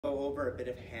Go over a bit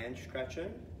of hand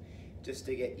stretching just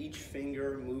to get each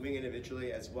finger moving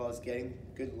individually as well as getting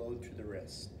good load through the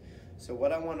wrist. So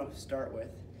what I want to start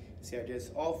with is the idea is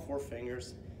all four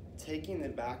fingers, taking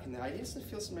them back, and the idea is to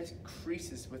feel some nice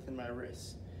creases within my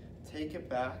wrist. Take it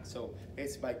back, so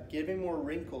basically by giving more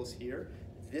wrinkles here,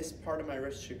 this part of my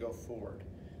wrist should go forward.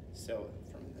 So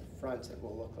from the front it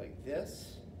will look like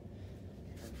this.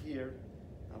 From here,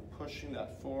 I'm pushing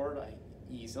that forward, I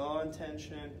ease on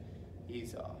tension,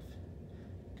 ease off.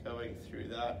 Going through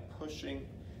that, pushing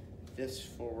this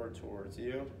forward towards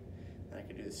you. And I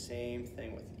can do the same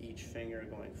thing with each finger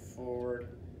going forward,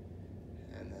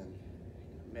 and then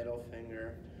middle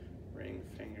finger, ring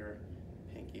finger,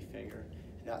 pinky finger.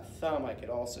 And that thumb, I could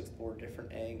also explore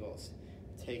different angles,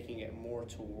 taking it more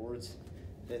towards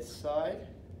this side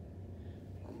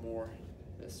or more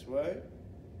this way.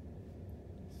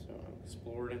 So I'm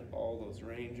exploring all those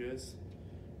ranges,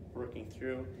 working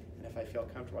through. And if I feel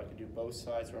comfortable, I can do both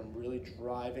sides where I'm really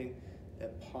driving the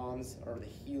palms or the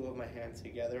heel of my hand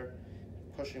together,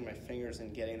 pushing my fingers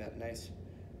and getting that nice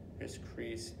wrist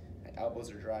crease. My elbows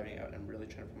are driving out and I'm really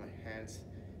trying to put my hands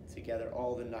together,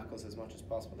 all the knuckles as much as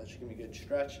possible. That should give me a good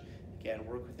stretch. Again,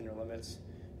 work within your limits.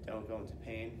 Don't go into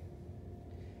pain.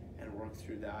 And work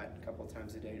through that a couple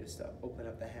times a day just to open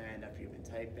up the hand after you've been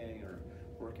typing or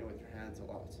working with your hands a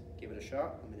lot. Give it a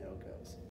shot. Let me know how it goes.